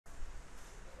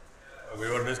We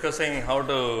were discussing how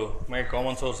to make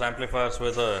common source amplifiers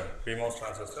with a PMOS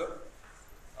transistor,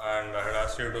 and I had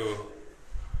asked you to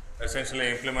essentially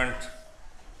implement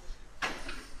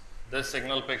this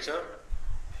signal picture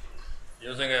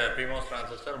using a PMOS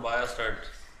transistor biased at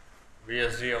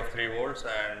VSG of 3 volts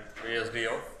and VSD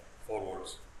of 4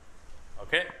 volts,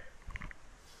 okay,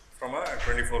 from a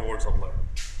 24 volt supply.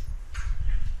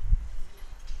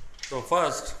 So,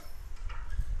 first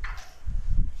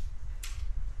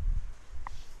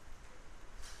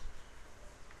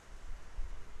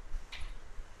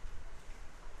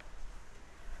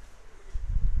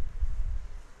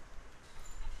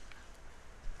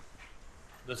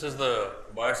this is the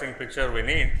biasing picture we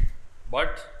need,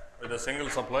 but with a single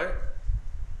supply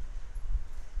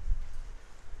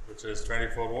which is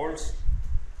 24 volts.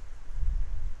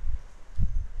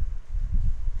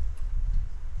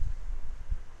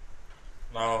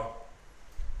 Now,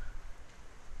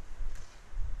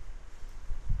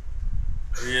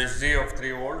 VSG of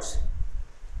 3 volts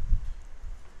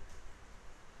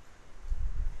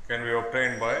can be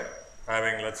obtained by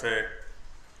having, let us say,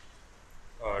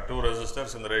 2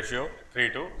 resistors in the ratio 3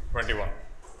 to 21.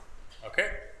 Okay.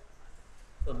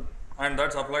 So, and that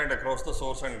is applied across the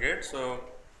source and gate. So,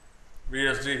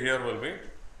 VSG here will be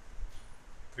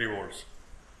 3 volts.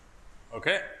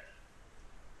 Okay.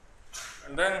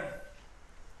 And then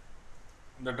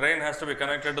the drain has to be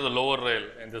connected to the lower rail.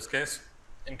 In this case,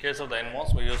 in case of the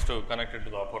NMOS, we used to connect it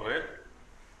to the upper rail.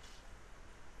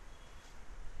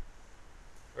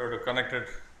 We have to connect it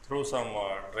through some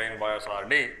drain bias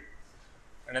RD.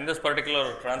 And in this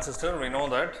particular transistor, we know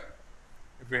that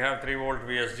if we have 3 volt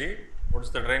VSG, what is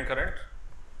the drain current?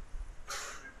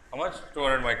 How much?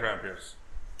 200 microamperes.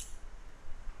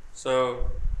 So,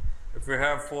 if we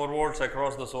have 4 volts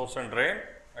across the source and drain,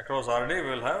 across RD, we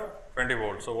will have 20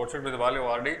 volts. So, what should be the value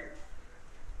of RD?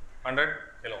 100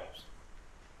 kilo ohms.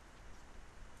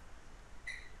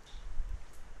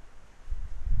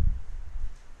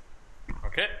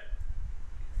 Okay.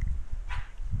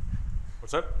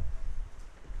 What's that?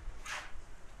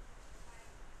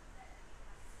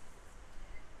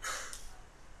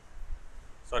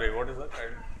 Sorry, what is that?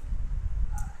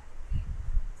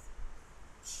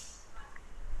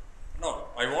 No,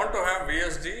 I want to have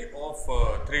VSD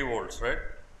of 3 volts, right?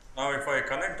 Now, if I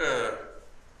connect a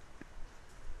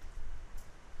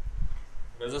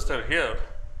resistor here,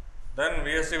 then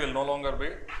VSD will no longer be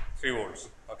 3 volts.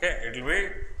 Okay, it will be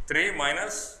 3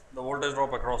 minus the voltage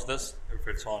drop across this if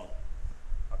it is on.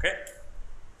 Okay.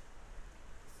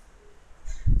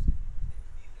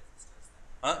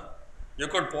 You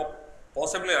could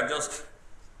possibly adjust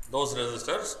those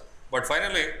resistors, but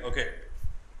finally, okay,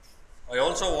 I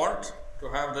also want to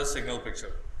have this signal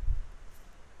picture.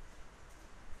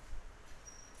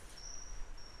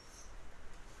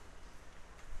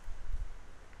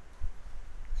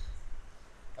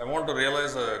 I want to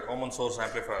realize a common source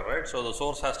amplifier, right. So, the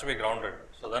source has to be grounded.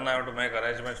 So, then I have to make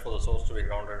arrangements for the source to be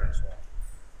grounded and so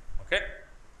on. Okay.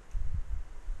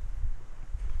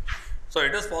 So,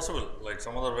 it is possible like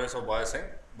some other ways of biasing,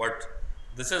 but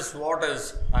this is what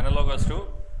is analogous to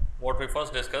what we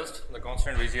first discussed, the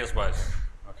constant VGS biasing.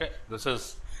 Okay. This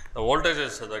is the voltage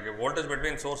is the voltage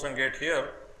between source and gate here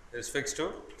is fixed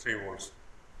to 3 volts.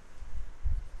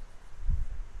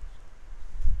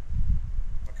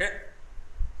 Okay.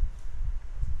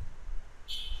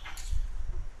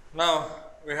 Now,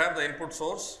 we have the input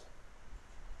source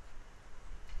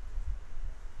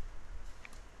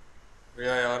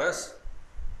VIRS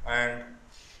and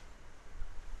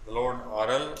the load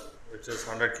RL, which is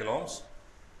 100 kilo ohms.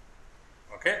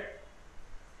 Okay.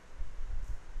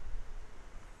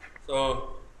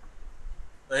 So,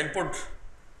 the input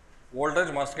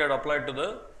voltage must get applied to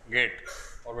the gate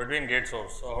or between gate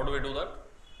source. So, how do we do that?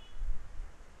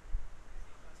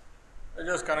 I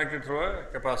just connect it through a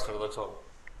capacitor, that is all.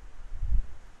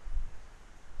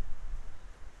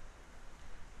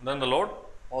 Then the load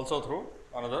also through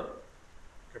another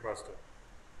capacitor.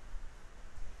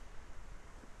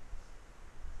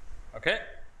 Okay.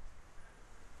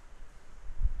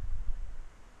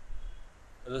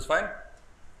 Is this fine?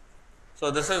 So,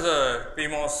 this is a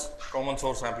PMOS common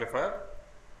source amplifier.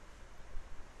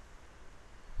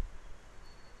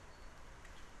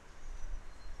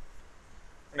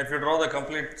 And if you draw the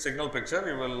complete signal picture,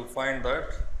 you will find that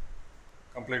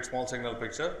complete small signal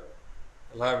picture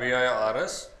will have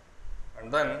VIRS,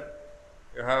 and then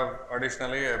you have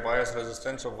additionally a bias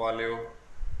resistance of value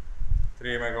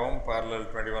 3 mega ohm parallel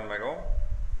 21 mega ohm,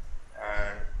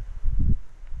 and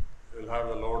you will have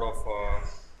the load of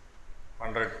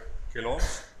 100 kilo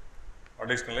ohms.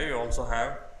 Additionally, you also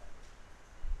have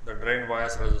the drain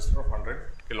bias resistor of 100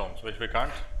 kilo ohms, which we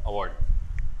can't avoid.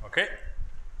 Okay.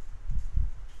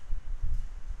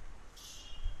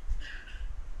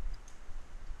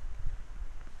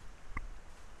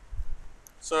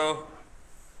 So,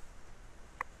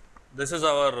 this is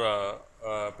our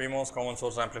PMOS common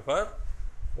source amplifier.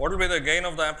 What will be the gain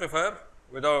of the amplifier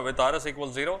with RS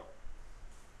equals 0?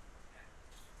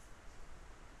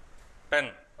 10,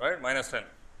 right, minus 10.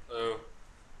 So,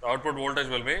 the output voltage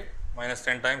will be minus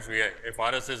 10 times Vi if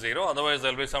RS is 0, otherwise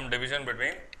there will be some division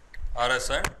between RS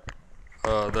and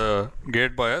the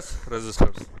gate bias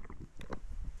resistors.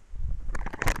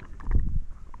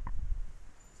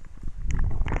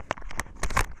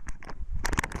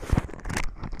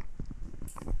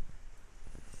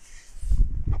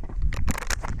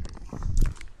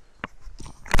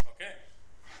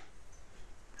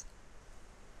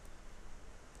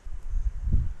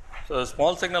 So,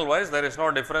 small signal wise there is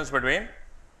no difference between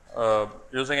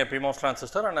using a PMOS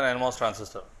transistor and an NMOS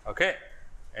transistor. Okay.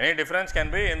 Any difference can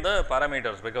be in the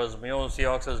parameters, because mu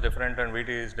Cox is different and Vt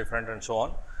is different and so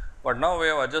on. But now we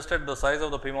have adjusted the size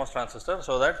of the PMOS transistor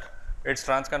so that its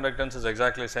transconductance is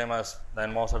exactly same as the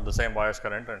NMOS at the same bias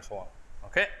current and so on.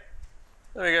 Okay.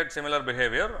 So, we get similar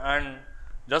behavior, and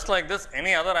just like this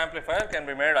any other amplifier can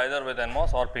be made either with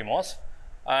NMOS or PMOS.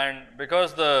 And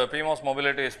because the PMOS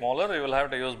mobility is smaller, you will have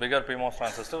to use bigger PMOS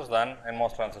transistors than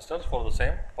NMOS transistors for the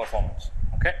same performance.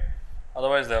 Okay.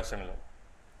 Otherwise, they are similar.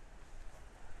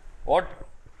 What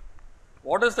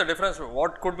is the difference?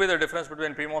 What could be the difference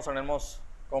between PMOS and NMOS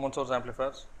common source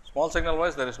amplifiers? Small signal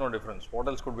wise, there is no difference. What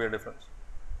else could be a difference?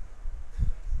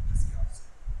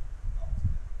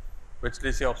 Which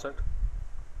DC offset?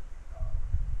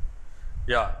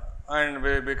 Yeah,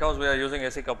 and because we are using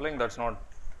AC coupling, that is not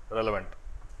relevant.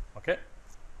 Okay.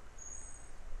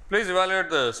 Please evaluate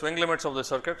the swing limits of the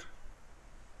circuit.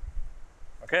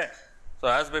 Okay. So,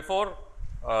 as before,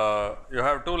 you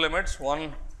have two limits,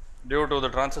 one due to the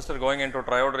transistor going into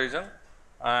triode region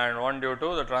and one due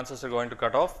to the transistor going to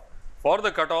cutoff. For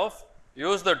the cutoff,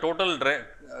 use the total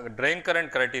drain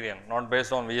current criterion, not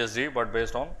based on VSG, but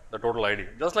based on the total ID,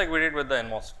 just like we did with the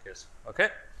NMOS case. Okay.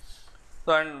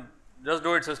 So, and just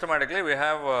do it systematically. We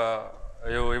have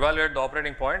you evaluate the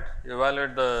operating point, you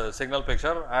evaluate the signal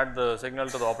picture, add the signal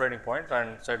to the operating point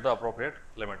and set the appropriate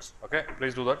limits. Okay.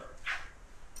 Please do that.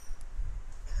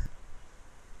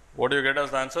 What do you get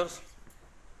as the answers?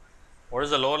 What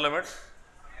is the lower limit?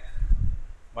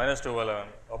 Minus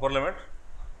 211. Upper limit?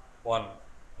 1.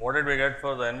 What did we get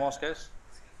for the NMOS case?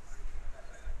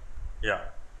 Yeah.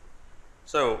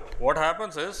 So, what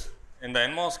happens is, in the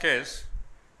NMOS case,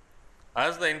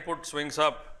 as the input swings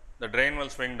up, the drain will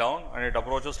swing down and it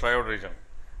approaches triode region.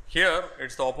 Here, it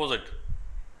is the opposite.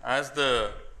 As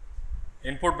the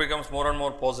input becomes more and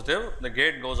more positive, the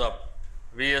gate goes up.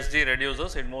 VSG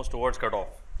reduces, it moves towards cutoff.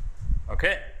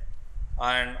 Okay.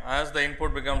 And as the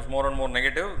input becomes more and more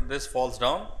negative, this falls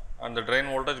down and the drain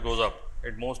voltage goes up,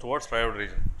 it moves towards triode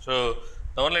region. So,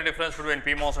 the only difference between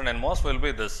PMOS and NMOS will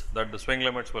be this, that the swing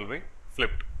limits will be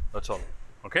flipped, that is all.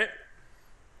 Okay.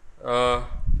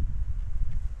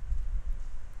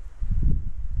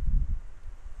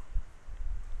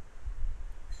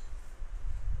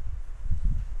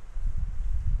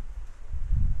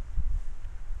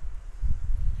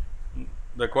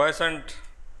 The quiescent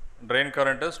drain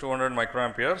current is 200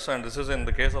 microamperes, and this is in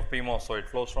the case of PMOS. So, it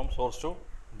flows from source to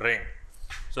drain.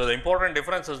 So, the important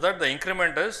difference is that the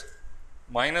increment is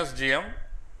minus GM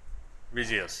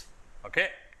VGS, okay,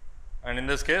 and in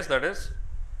this case that is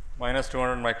minus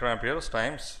 200 microamperes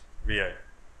times Vi,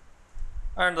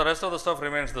 and the rest of the stuff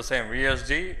remains the same.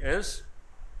 VSG is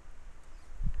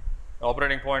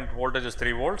operating point voltage is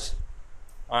 3 volts,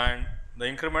 and the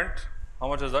increment, how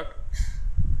much is that?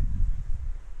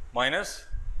 Minus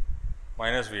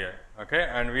Vi, okay,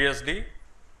 and VSD,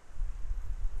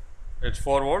 it is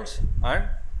 4 volts, and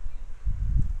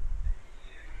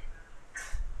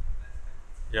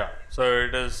yeah. So,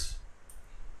 it is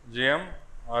GM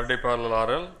RD parallel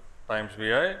RL times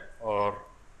Vi or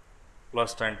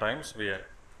plus 10 times Vi.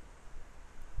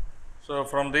 So,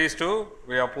 from these two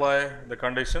we apply the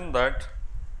condition that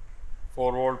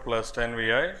 4 volt plus 10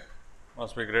 Vi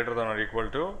must be greater than or equal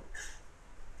to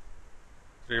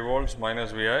 3 volts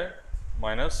minus Vi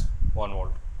minus 1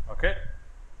 volt. Okay.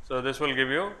 So, this will give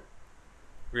you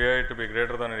Vi to be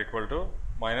greater than or equal to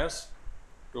minus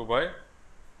 2 by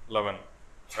 11,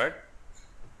 right,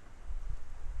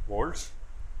 volts,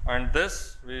 and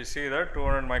this we see that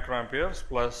 200 microamperes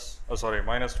plus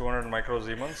minus 200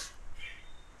 microsiemens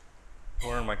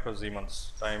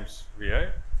times Vi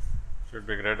should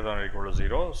be greater than or equal to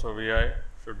 0. So, Vi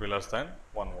should be less than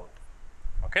 1 volt.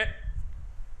 Okay.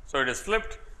 So, it is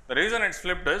flipped. The reason it is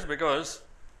flipped is because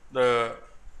the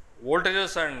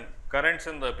voltages and currents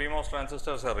in the PMOS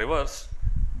transistors are reversed,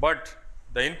 but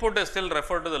the input is still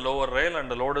referred to the lower rail and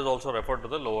the load is also referred to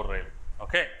the lower rail.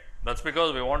 Okay. That is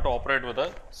because we want to operate with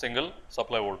a single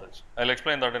supply voltage. I will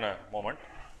explain that in a moment.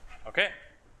 Okay.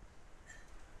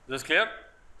 Is this clear?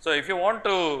 So, if you want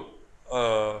to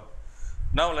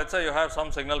now let us say you have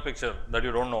some signal picture that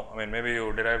you do not know, I mean maybe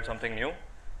you derived something new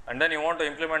and then you want to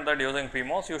implement that using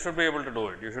PMOS, you should be able to do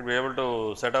it. You should be able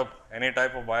to set up any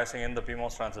type of biasing in the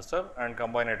PMOS transistor and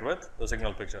combine it with the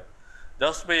signal picture.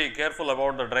 Just be careful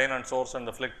about the drain and source and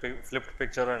the flipped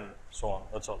picture and so on,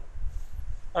 that is all.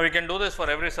 Now, we can do this for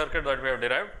every circuit that we have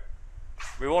derived.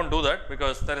 We will not do that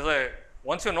because there is a,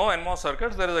 once you know NMOS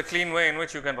circuits, there is a clean way in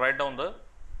which you can write down the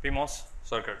PMOS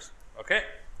circuits. Okay.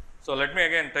 So, let me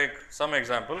again take some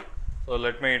example. So,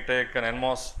 let me take an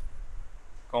NMOS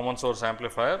common source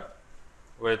amplifier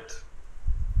with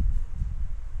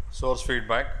source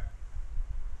feedback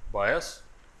bias,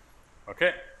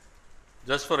 okay,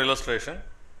 just for illustration.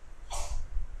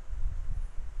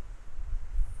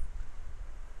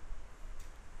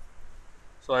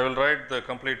 So, I will write the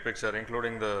complete picture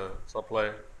including the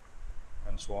supply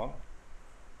and so on.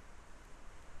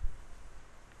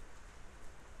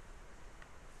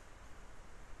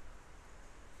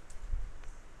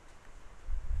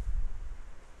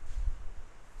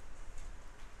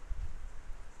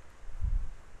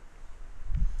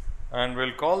 And we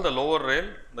will call the lower rail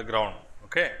the ground.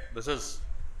 Okay. This is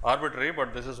arbitrary,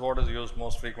 but this is what is used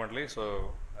most frequently.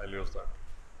 So, I will use that.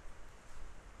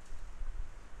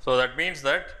 So, that means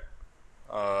that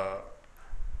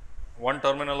one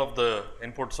terminal of the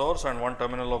input source and one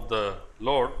terminal of the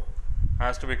load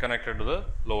has to be connected to the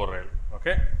lower rail.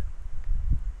 Okay.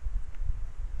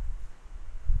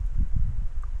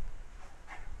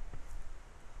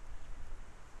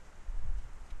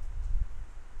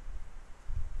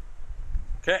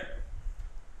 Okay.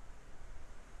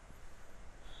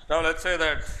 Now, let us say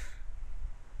that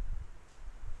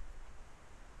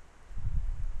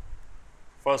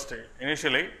first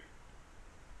initially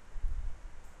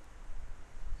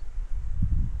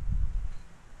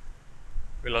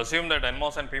we will assume that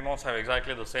NMOS and PMOS have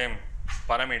exactly the same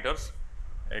parameters,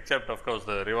 except of course,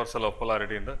 the reversal of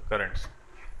polarity in the currents.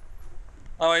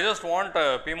 Now, I just want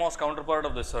a PMOS counterpart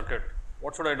of this circuit.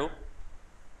 What should I do?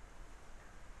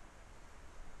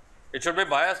 It should be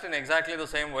biased in exactly the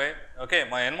same way. Okay,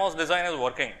 my NMOS design is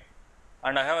working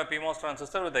and I have a PMOS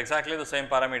transistor with exactly the same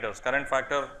parameters. Current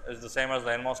factor is the same as the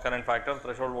NMOS current factor,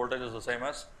 threshold voltage is the same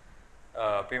as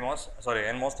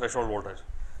NMOS threshold voltage.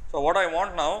 So, what I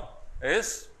want now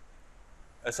is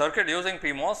a circuit using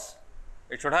PMOS,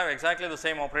 it should have exactly the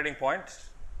same operating point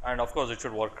and of course, it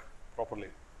should work properly.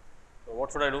 So, what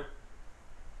should I do?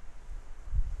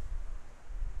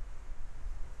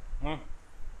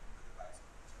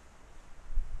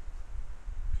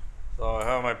 So, I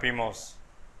have my PMOS.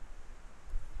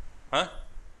 Huh?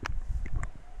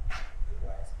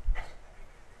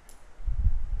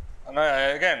 And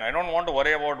again, I do not want to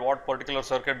worry about what particular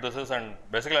circuit this is, and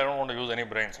basically I do not want to use any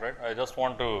brains, right. I just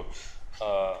want to,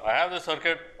 I have this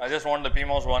circuit, I just want the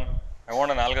PMOS one, I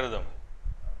want an algorithm.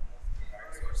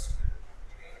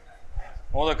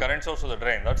 Oh, the current source to the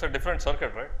drain, that is a different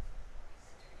circuit, right.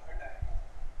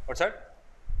 What is that?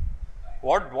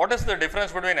 What is the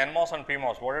difference between NMOS and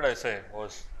PMOS? What did I say?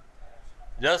 Was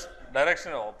just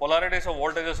direction, polarities of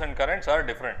voltages and currents are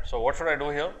different. So, what should I do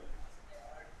here?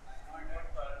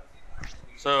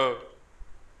 So,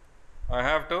 I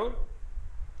have to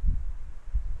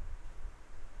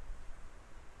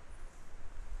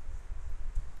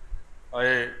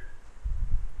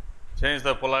change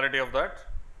the polarity of that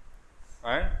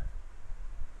and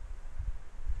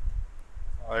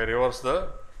I reverse the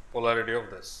polarity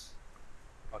of this.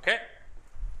 Okay.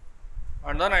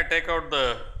 And then I take out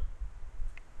the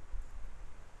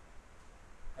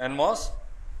NMOS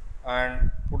and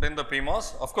put in the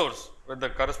PMOS, of course, with the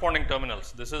corresponding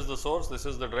terminals. This is the source, this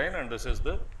is the drain and this is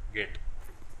the gate.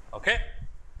 Okay.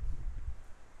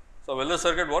 So, will the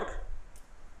circuit work?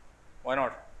 Why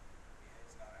not?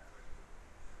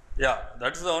 Yeah,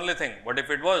 that is the only thing, but if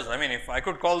it was, I mean, if I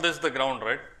could call this the ground,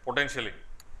 right, potentially.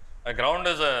 A ground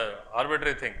is a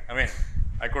arbitrary thing. I mean,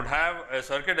 I could have a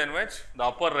circuit in which the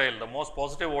upper rail, the most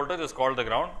positive voltage is called the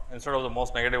ground instead of the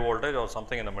most negative voltage or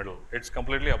something in the middle. It is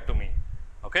completely up to me.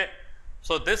 Okay.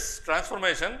 So, this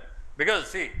transformation, because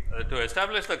see, to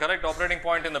establish the correct operating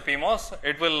point in the PMOS,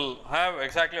 it will have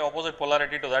exactly opposite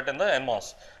polarity to that in the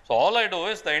NMOS. So, all I do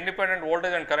is the independent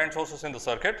voltage and current sources in the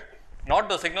circuit, not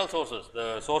the signal sources,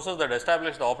 the sources that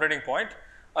establish the operating point,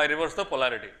 I reverse the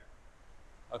polarity.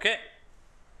 Okay.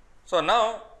 So,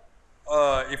 now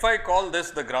if I call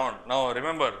this the ground, now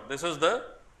remember this is the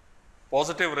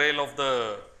positive rail of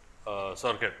the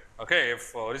circuit. Okay.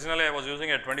 If originally I was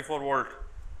using a 24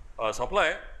 volt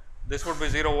supply, this would be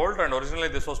 0 volt, and originally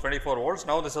this was 24 volts.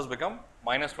 Now this has become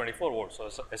minus 24 volts.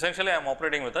 So, essentially I am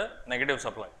operating with a negative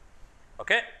supply.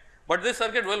 Okay. But this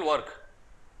circuit will work,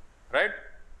 right.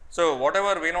 So,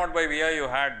 whatever V naught by Vi you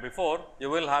had before, you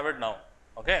will have it now.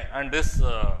 Okay. And this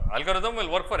algorithm will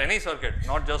work for any circuit,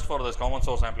 not just for this common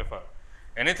source amplifier.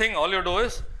 Anything, all you do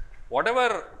is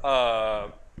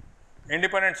whatever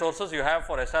independent sources you have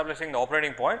for establishing the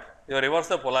operating point, you reverse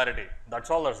the polarity, that is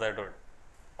all that is there to it,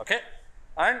 okay,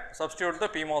 and substitute the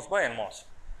PMOS by NMOS.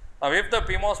 Now, if the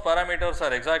PMOS parameters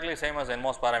are exactly same as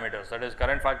NMOS parameters, that is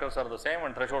current factors are the same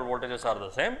and threshold voltages are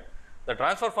the same, the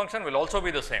transfer function will also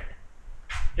be the same.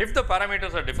 If the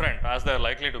parameters are different, as they are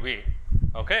likely to be,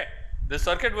 okay, this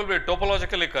circuit will be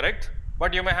topologically correct,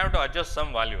 but you may have to adjust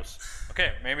some values.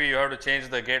 Okay. Maybe you have to change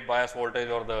the gate bias voltage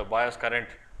or the bias current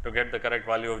to get the correct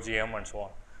value of GM and so on,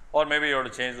 or maybe you have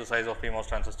to change the size of PMOS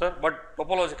transistor, but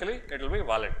topologically it will be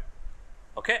valid.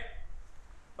 Okay.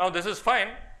 Now, this is fine.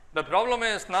 The problem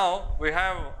is now we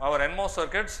have our NMOS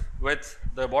circuits with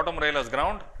the bottom rail as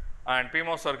ground and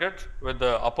PMOS circuit with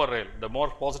the upper rail, the more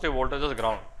positive voltage as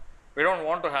ground. We do not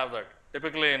want to have that.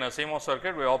 Typically, in a CMOS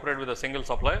circuit, we operate with a single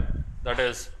supply, that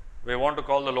is, we want to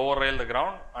call the lower rail the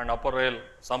ground and upper rail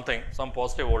something, some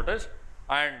positive voltage,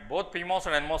 and both PMOS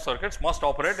and NMOS circuits must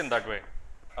operate in that way.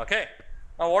 Okay.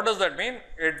 Now, what does that mean?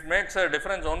 It makes a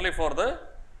difference only for the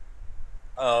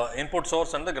input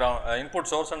source and the ground, input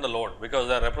source and the load, because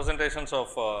they are representations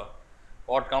of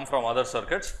what come from other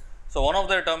circuits. So, one of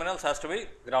their terminals has to be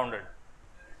grounded.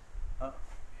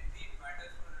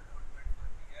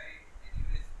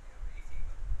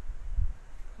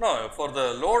 No, for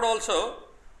the load also,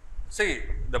 see,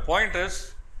 the point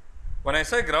is, when I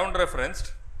say ground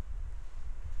referenced,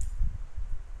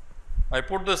 I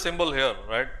put the symbol here,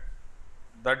 right.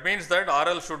 That means that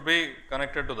RL should be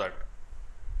connected to that.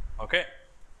 Okay.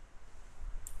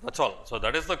 That is all. So,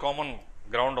 that is the common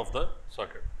ground of the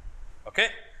circuit. Okay.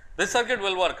 This circuit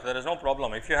will work, there is no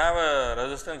problem. If you have a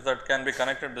resistance that can be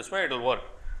connected this way, it will work.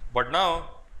 But now,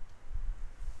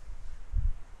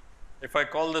 if I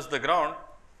call this the ground,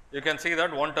 you can see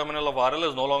that one terminal of RL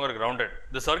is no longer grounded.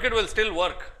 The circuit will still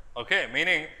work, okay,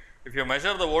 meaning if you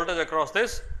measure the voltage across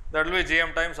this, that will be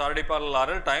GM times RD parallel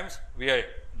RL times Vi.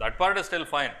 That part is still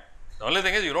fine. The only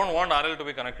thing is you do not want RL to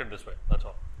be connected this way, that is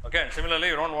all. Okay. And similarly,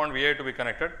 you do not want Vi to be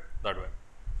connected that way.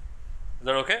 Is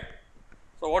that okay?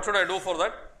 So, what should I do for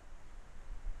that?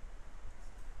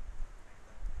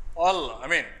 I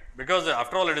mean, because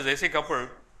after all it is AC coupled,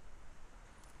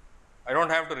 I do not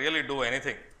have to really do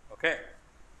anything. Okay.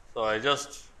 So, I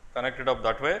just connect it up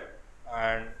that way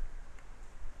and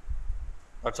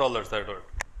that is all that is there to it.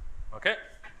 Okay.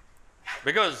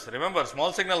 Because remember,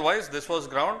 small signal wise this was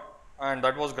ground and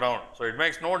that was ground. So, it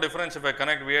makes no difference if I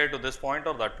connect Vi to this point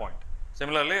or that point.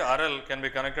 Similarly, RL can be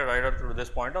connected either to this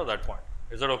point or that point.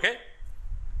 Is that okay?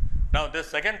 Now, this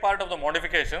second part of the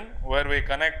modification where we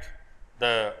connect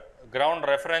the ground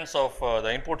reference of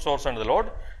the input source and the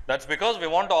load, that is because we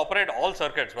want to operate all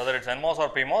circuits, whether it is NMOS or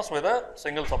PMOS, with a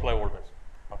single supply voltage.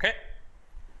 Okay.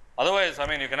 Otherwise, I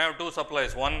mean, you can have two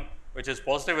supplies, one which is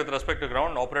positive with respect to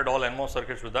ground, operate all NMOS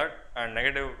circuits with that, and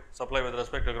negative supply with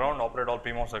respect to ground, operate all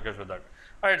PMOS circuits with that.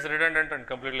 It is redundant and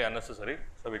completely unnecessary.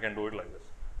 So, we can do it like this.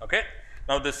 Okay.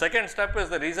 Now, the second step is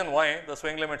the reason why the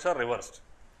swing limits are reversed.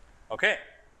 Okay.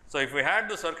 So, if we had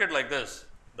the circuit like this,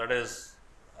 that is,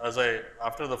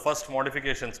 after the first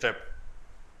modification step,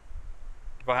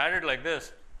 if I had it like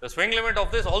this, the swing limit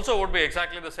of this also would be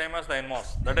exactly the same as the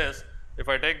NMOS. That is, if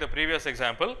I take the previous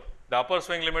example, the upper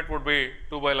swing limit would be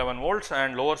 2 by 11 volts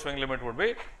and lower swing limit would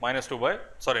be minus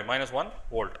 1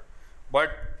 volt.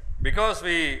 But because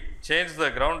we changed the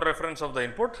ground reference of the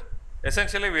input,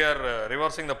 essentially we are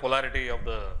reversing the polarity of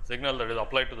the signal that is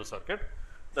applied to the circuit.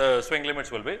 The swing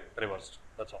limits will be reversed,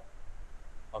 that is all.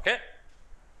 Okay.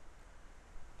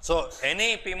 So,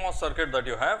 any PMOS circuit that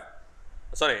you have,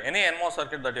 any NMOS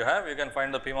circuit that you have, you can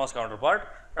find the PMOS counterpart.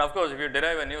 And of course, if you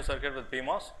derive a new circuit with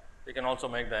PMOS, you can also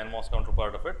make the NMOS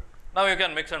counterpart of it. Now, you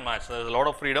can mix and match, there is a lot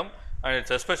of freedom, and it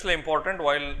is especially important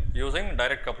while using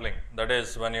direct coupling. That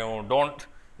is, when you do not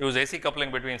use AC coupling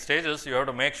between stages, you have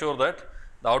to make sure that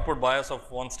the output bias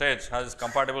of one stage is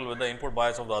compatible with the input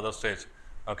bias of the other stage.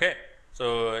 Okay.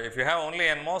 So, if you have only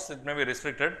NMOS, it may be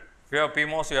restricted. If you have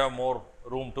PMOS, you have more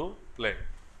room to play.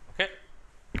 Okay.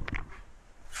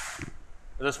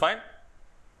 Is this fine?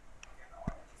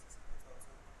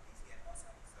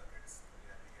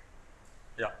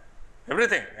 Yeah,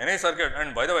 everything, any circuit.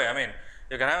 And by the way, I mean,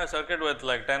 You can have a circuit with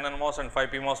like 10 NMOS and 5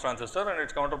 PMOS transistor, and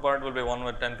its counterpart will be one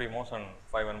with 10 PMOS and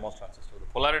 5 NMOS transistor. The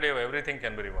polarity of everything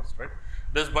can be reversed, right.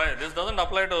 This doesn't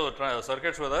apply to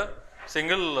circuits with a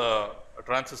single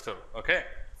transistor. Okay.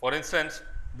 For instance,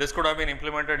 this could have been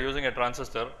implemented using a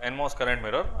transistor NMOS current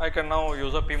mirror. I can now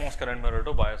use a PMOS current mirror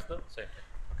to bias the same thing.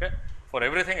 Okay. For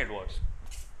everything it works.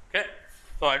 Okay.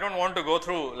 So, I do not want to go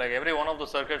through like every one of the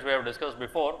circuits we have discussed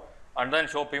before and then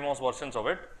show PMOS versions of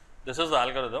it. This is the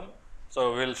algorithm.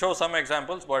 So, we will show some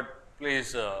examples, but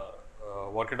please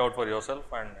work it out for yourself,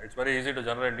 and it is very easy to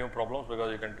generate new problems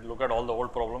because you can look at all the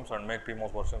old problems and make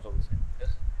PMOS versions of the same. Yes.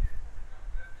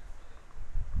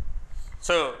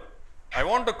 So, I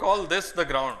want to call this the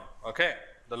ground, okay,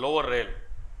 the lower rail.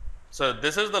 So,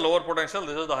 this is the lower potential,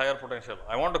 this is the higher potential.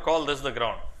 I want to call this the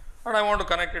ground and I want to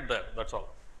connect it there, that is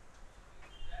all.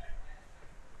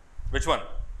 Which one?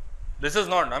 This is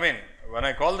not, I mean, when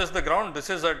I call this the ground, this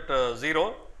is at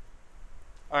 0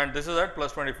 and this is at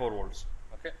plus 24 volts.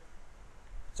 Okay.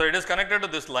 So, it is connected to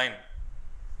this line,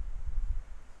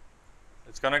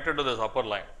 it is connected to this upper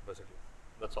line basically,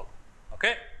 that is all.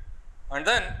 Okay. And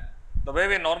then the way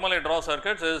we normally draw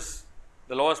circuits is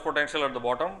the lowest potential at the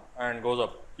bottom and goes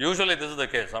up. Usually this is the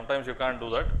case, sometimes you can't do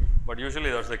that, but usually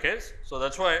that is the case. So,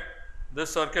 that is why this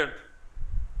circuit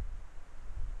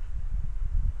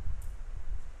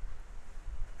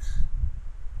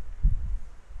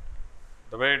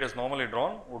the way it is normally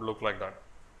drawn would look like that.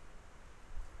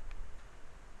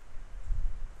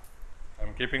 I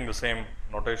am keeping the same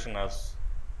notation as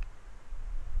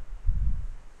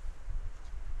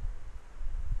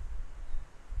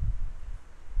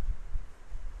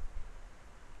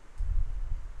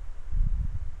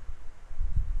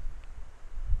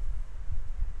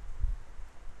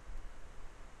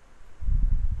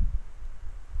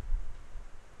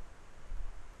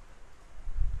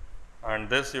and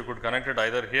this you could connect it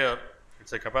either here, it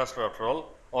is a capacitor after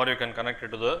all, or you can connect it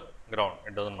to the ground,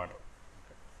 it does not matter.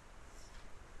 Okay.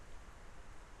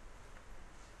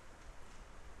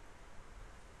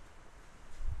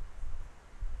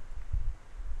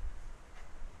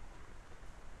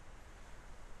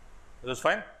 This is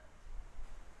fine.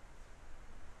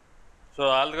 So, the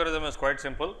algorithm is quite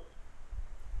simple.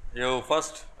 You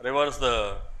first reverse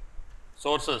the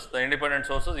sources, the independent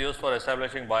sources used for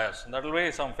establishing bias, and that will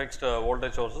be some fixed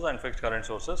voltage sources and fixed current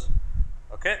sources.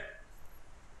 Okay.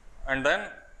 And then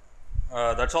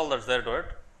that is all that is there to it,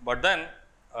 but then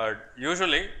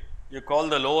usually you call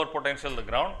the lower potential the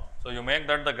ground. So, you make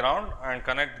that the ground and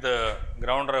connect the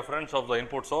ground reference of the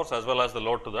input source as well as the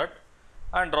load to that,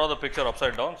 and draw the picture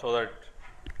upside down, so that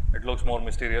it looks more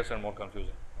mysterious and more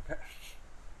confusing. Okay.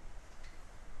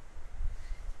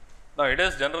 Now, it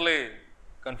is generally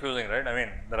confusing, right. I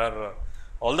mean, there are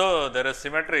although there is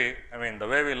symmetry, I mean, the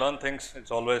way we learn things, it is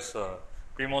always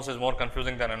PMOS is more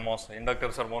confusing than NMOS,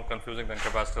 inductors are more confusing than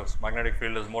capacitors, magnetic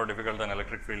field is more difficult than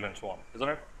electric field, and so on, isn't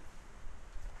it?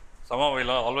 Somehow we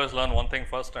always learn one thing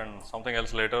first and something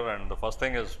else later, and the first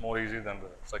thing is more easy than the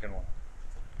second one,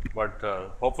 but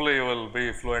hopefully you will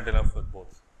be fluent enough with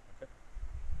both.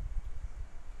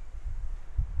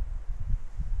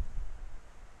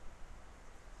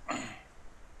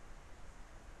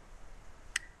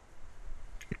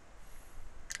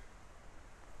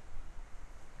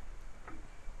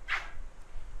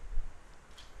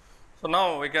 So,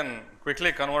 now we can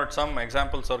quickly convert some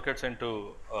example circuits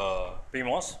into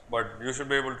PMOS, but you should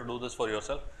be able to do this for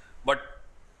yourself. But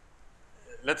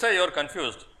let us say you are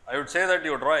confused, I would say that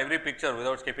you draw every picture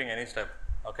without skipping any step,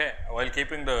 okay, while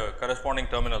keeping the corresponding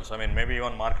terminals. I mean, maybe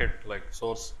even mark it like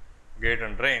source, gate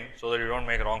and drain, so that you do not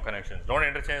make wrong connections. Do not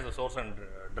interchange the source and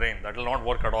drain, that will not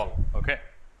work at all. Okay.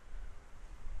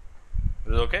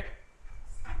 This is okay.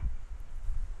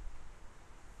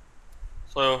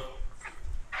 So,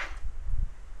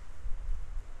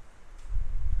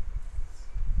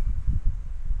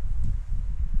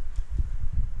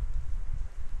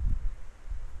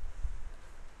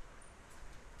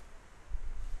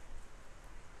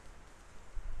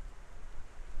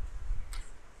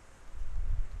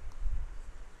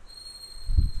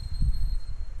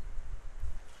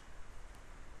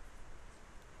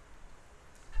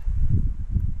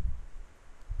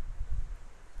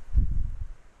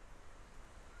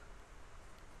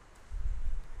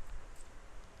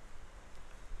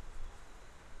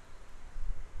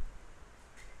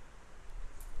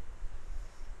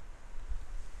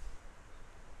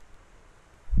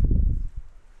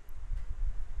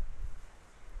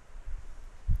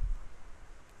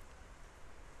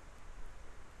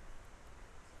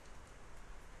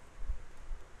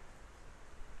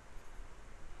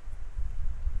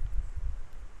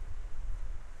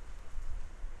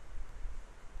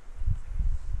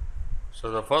 So,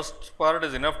 the first part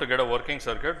is enough to get a working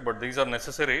circuit, but these are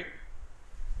necessary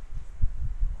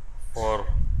for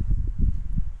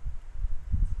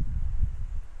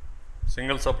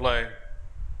single supply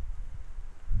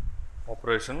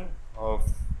operation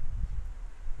of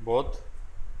both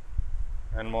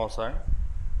NMOS and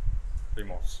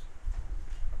PMOS.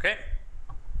 Okay.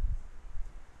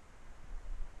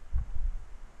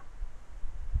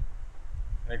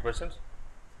 Any questions?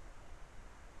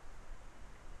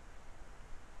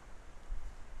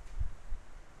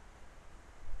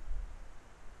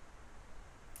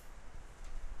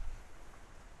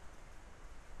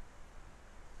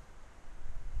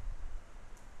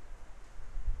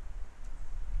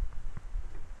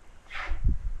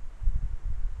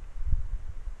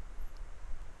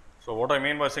 So, what I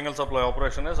mean by single supply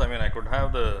operation is, I mean I could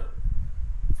have the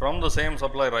from the same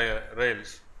supply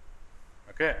rails,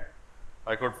 okay,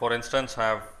 I could for instance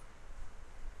have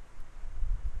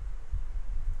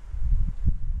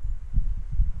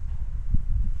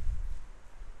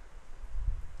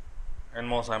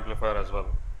NMOS amplifier as well,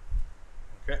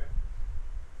 okay,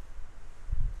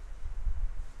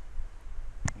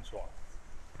 and so on.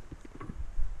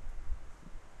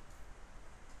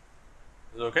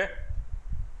 Is it okay?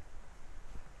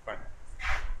 Fine.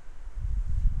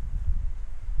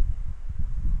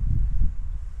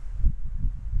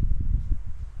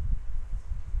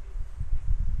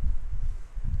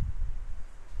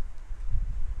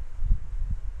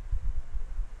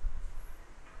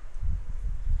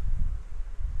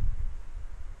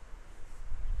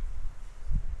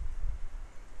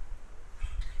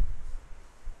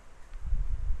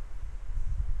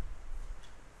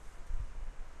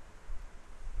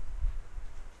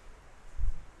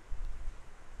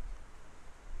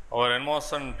 Our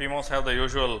NMOS and PMOS have the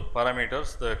usual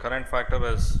parameters. The current factor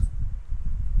is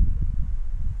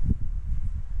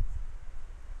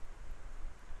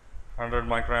 100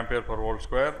 microampere per volt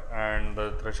square, and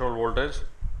the threshold voltage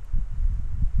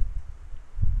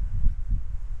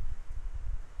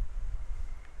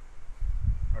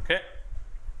okay.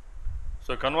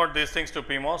 So, convert these things to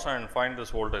PMOS and find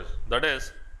this voltage. That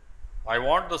is, I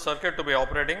want the circuit to be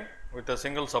operating with a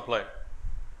single supply.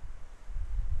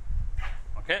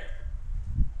 Okay.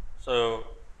 So,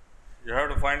 you have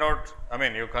to find out, I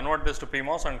mean you convert this to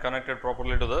PMOS and connect it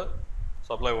properly to the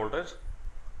supply voltage,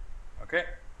 okay.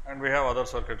 And we have other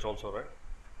circuits also, right.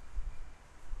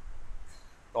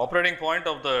 The operating point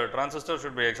of the transistor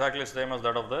should be exactly same as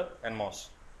that of the NMOS.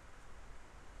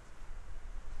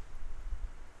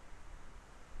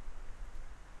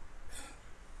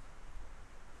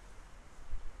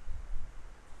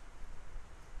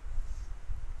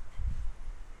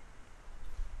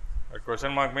 A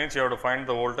question mark means you have to find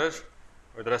the voltage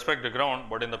with respect to ground,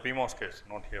 but in the PMOS case,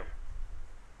 not here.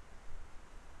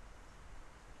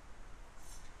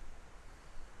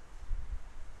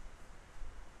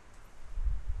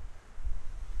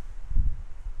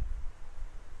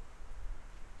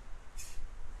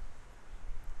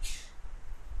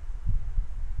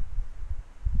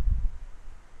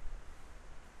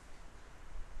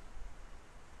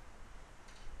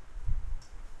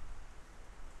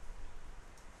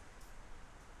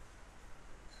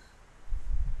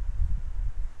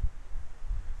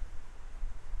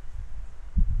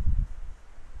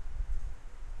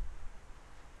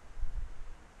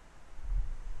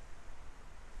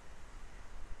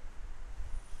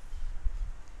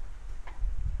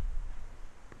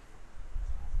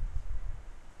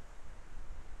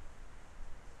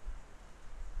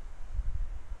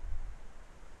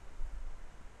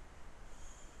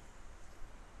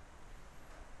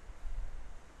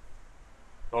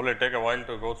 Probably take a while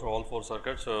to go through all 4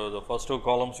 circuits. So, the first 2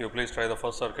 columns you please try the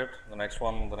first circuit, the next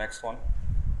one the next one.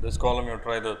 This column you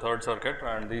try the third circuit,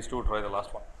 and these 2 try the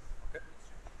last one. Okay.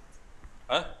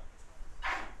 Huh?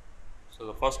 So,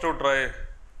 the first 2 try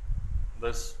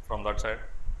this from that side.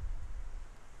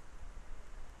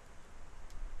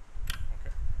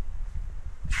 Okay.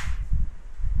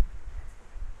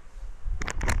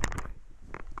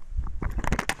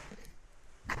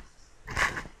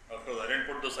 Of course, I didn't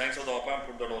put the signs of the op amp,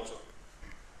 put that also.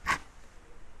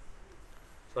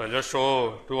 So, I will just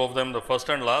show 2 of them, the first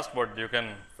and last, but you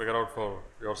can figure out for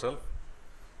yourself.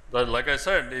 But like I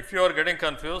said, if you are getting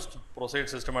confused, proceed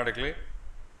systematically.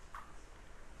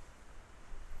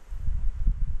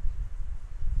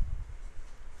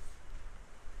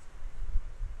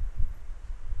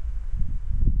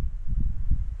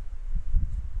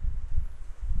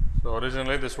 So,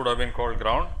 originally this would have been called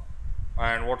ground,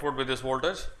 and what would be this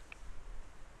voltage?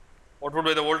 What would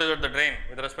be the voltage at the drain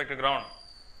with respect to ground?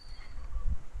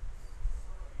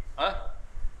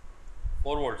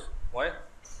 4 volts. Why?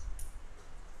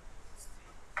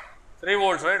 3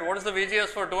 volts, right? What is the VGS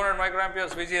for 200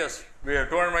 microamperes VGS? We have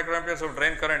 200 microamperes of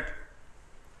drain current.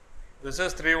 This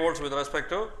is 3 volts with respect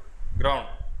to ground.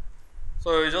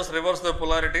 So, you just reverse the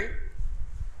polarity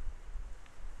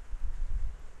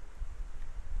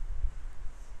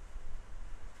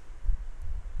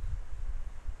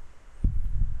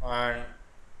and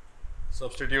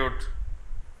substitute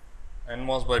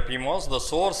NMOS by PMOS. The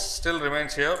source still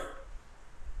remains here,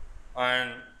 and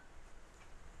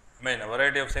I mean a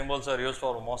variety of symbols are used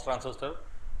for MOS transistor,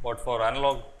 but for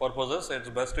analog purposes it is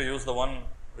best to use the one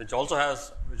which also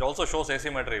shows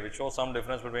asymmetry, which shows some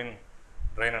difference between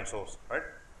drain and source, right.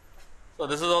 So,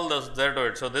 this is all there to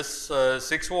it. So, this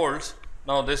 6 volts,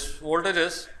 now this voltage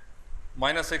is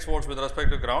minus 6 volts with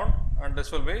respect to ground, and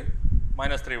this will be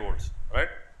minus 3 volts, right,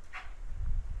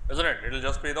 isn't it? It will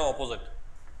just be the opposite.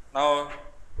 Now,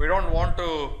 we do not want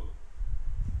to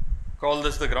call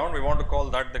this the ground, we want to call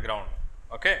that the ground.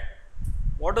 Okay.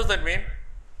 What does that mean?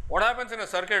 What happens in a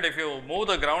circuit if you move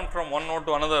the ground from one node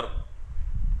to another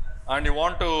and you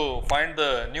want to find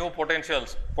the new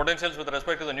potentials with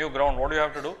respect to the new ground? What do you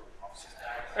have to do?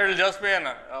 It will just be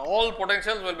all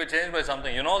potentials will be changed by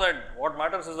something. You know that what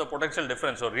matters is the potential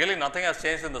difference. So, really nothing has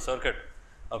changed in the circuit.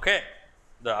 Okay.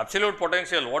 The absolute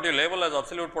potential, what you label as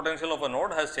absolute potential of a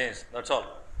node has changed, that is all.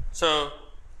 So,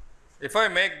 if I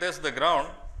make this the ground,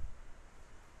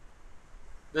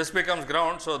 this becomes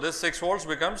ground. So, this 6 volts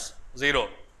becomes 0.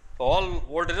 So, all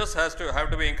voltages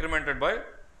have to be incremented by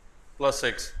plus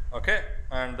 6, okay,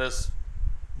 and this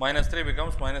minus 3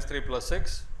 becomes minus 3 plus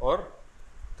 6 or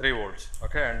 3 volts,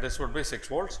 okay, and this would be 6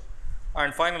 volts.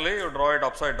 And finally, you draw it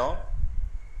upside down.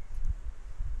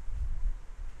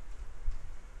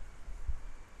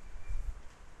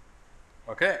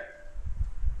 Okay.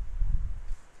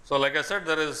 So, like I said,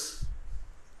 there is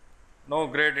no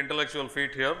great intellectual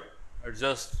feat here, it is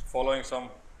just following some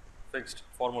fixed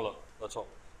formula, that is all.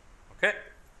 Okay.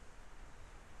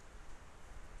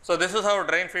 So, this is how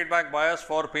drain feedback bias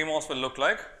for PMOS will look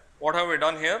like. What have we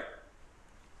done here?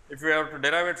 If we have to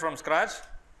derive it from scratch,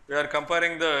 we are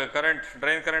comparing the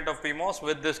drain current of PMOS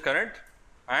with this current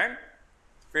and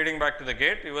feeding back to the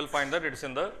gate, you will find that it is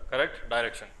in the correct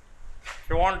direction. If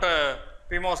you want a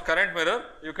PMOS current mirror,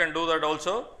 you can do that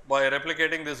also by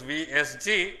replicating this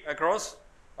VSG across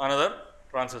another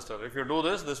transistor. If you do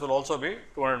this, this will also be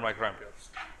 200 microamperes.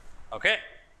 Okay.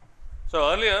 So,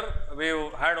 earlier we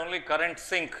had only current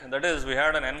sink, that is we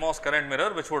had an NMOS current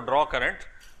mirror which would draw current.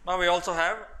 Now, we also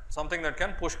have something that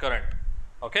can push current.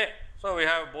 Okay. So, we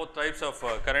have both types of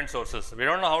current sources. We do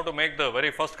not know how to make the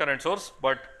very first current source,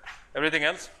 but everything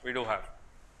else we do have.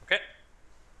 Okay.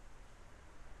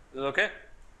 Is it okay?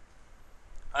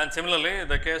 And similarly,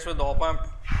 the case with the op amp,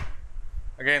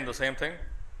 again the same thing.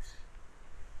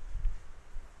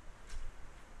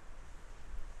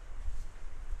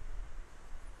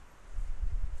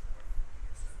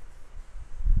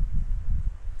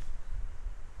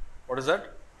 What is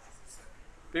that?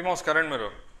 PMOS current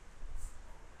mirror.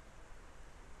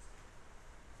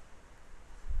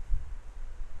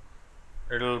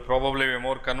 It will probably be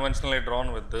more conventionally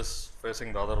drawn with this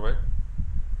facing the other way.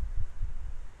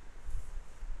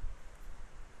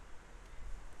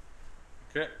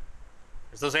 Okay.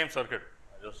 It is the same circuit,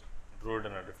 I just drew it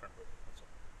in a different way.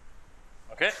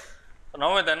 Okay. So,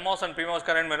 now with NMOS and PMOS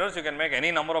current mirrors, you can make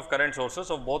any number of current sources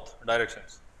of both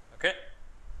directions. Okay.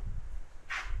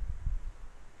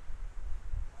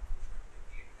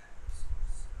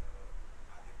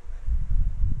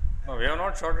 No, we have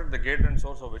not shorted the gate and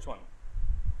source of which one?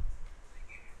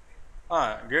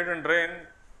 Gate and drain,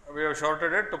 we have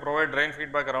shorted it to provide drain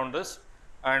feedback around this,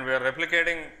 and we are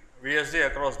replicating VSG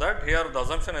across that. Here the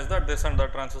assumption is that this and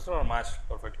that transistor are matched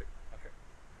perfectly. Okay.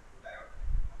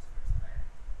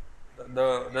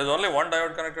 There is only one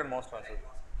diode connected MOS transistor.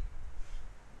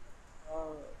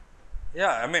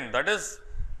 Yeah, I mean that is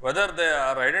whether they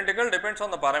are identical depends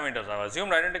on the parameters. I have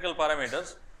assumed identical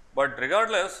parameters, but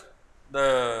regardless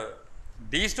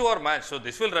these two are matched. So,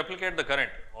 this will replicate the current,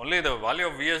 only the value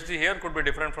of VSG here could be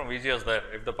different from VGS there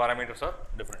if the parameters are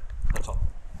different, that is all.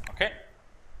 Okay.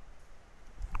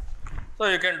 So,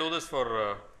 you can do this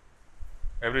for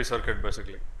every circuit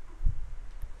basically.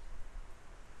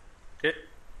 Okay.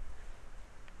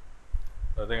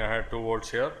 I think I had 2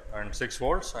 volts here and 6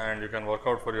 volts, and you can work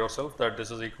out for yourself that this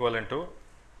is equivalent to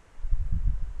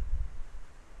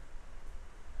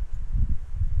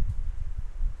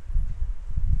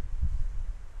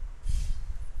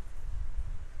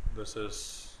this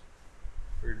is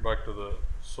feedback to the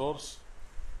source.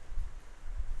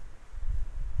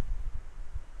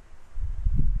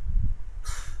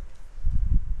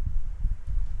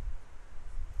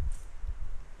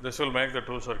 This will make the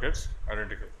two circuits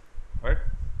identical.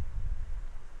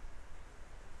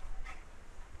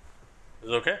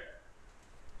 Is okay?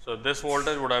 So, this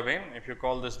voltage would have been, if you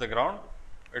call this the ground,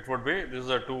 it would be, this is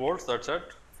at 2 volts, that is at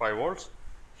 5 volts.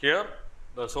 Here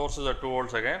the source is at 2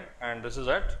 volts again, and this is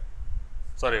at,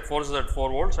 sorry, force is at 4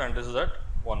 volts and this is at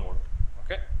 1 volt,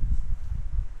 okay,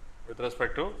 with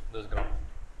respect to this ground.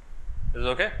 Is it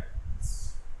okay?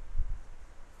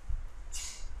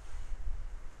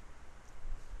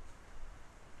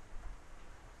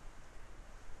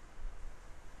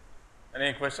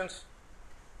 Any questions?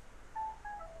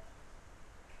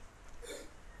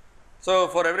 So,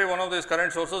 for every one of these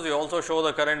current sources, you also show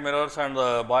the current mirrors and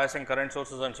the biasing current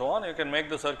sources and so on. You can make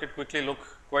the circuit quickly look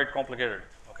quite complicated,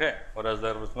 okay, whereas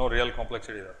there was no real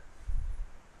complexity there.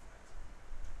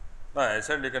 No, I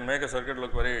said you can make a circuit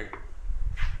look very.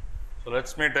 So,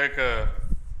 let me take a.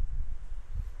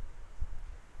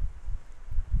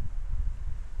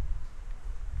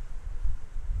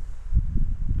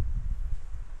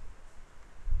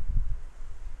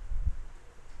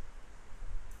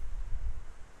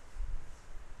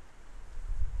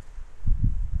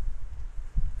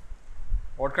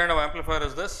 What kind of amplifier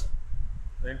is this?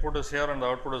 The input is here and the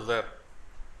output is there.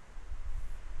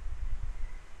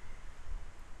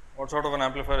 What sort of an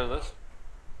amplifier is this?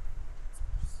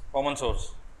 Common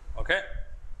source, okay.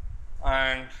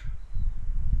 And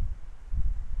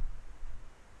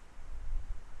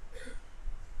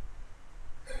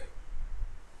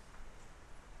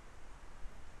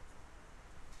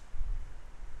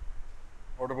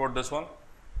what about this one?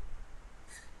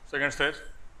 Second stage.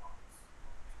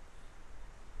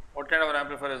 What kind of an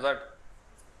amplifier is that?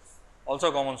 Also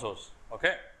common source,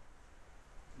 okay.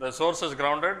 The source is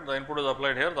grounded, the input is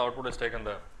applied here, the output is taken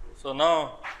there. So,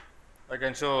 now I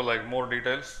can show like more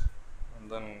details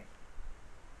and then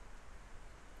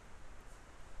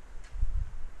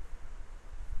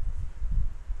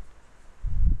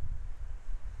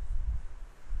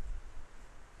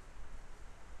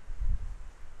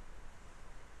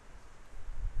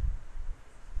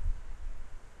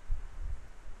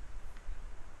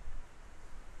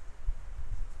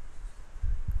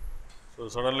so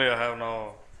suddenly I have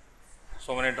now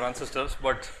so many transistors,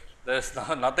 but there is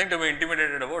nothing to be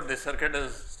intimidated about. This circuit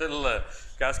is still a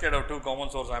cascade of 2 common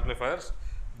source amplifiers.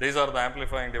 These are the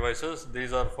amplifying devices,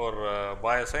 these are for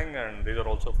biasing and these are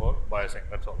also for biasing,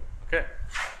 that is all, okay.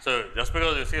 So, just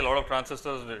because you see a lot of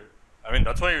transistors, I mean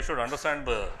that is why you should understand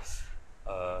the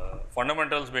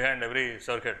fundamentals behind every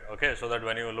circuit, okay. So, that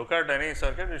when you look at any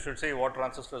circuit, you should see what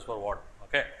transistors for what,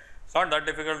 okay. It is not that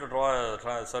difficult to draw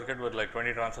a circuit with like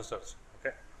 20 transistors,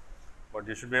 okay, but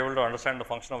you should be able to understand the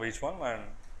function of each one and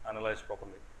analyze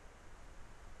properly,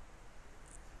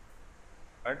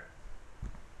 right,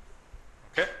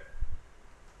 okay.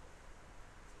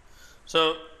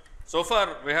 So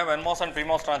far we have NMOS and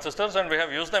PMOS transistors and we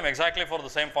have used them exactly for the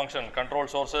same function, control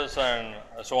sources and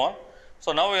so on.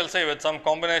 So, now we will see with some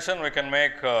combination we can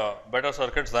make better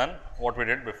circuits than what we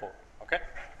did before, okay.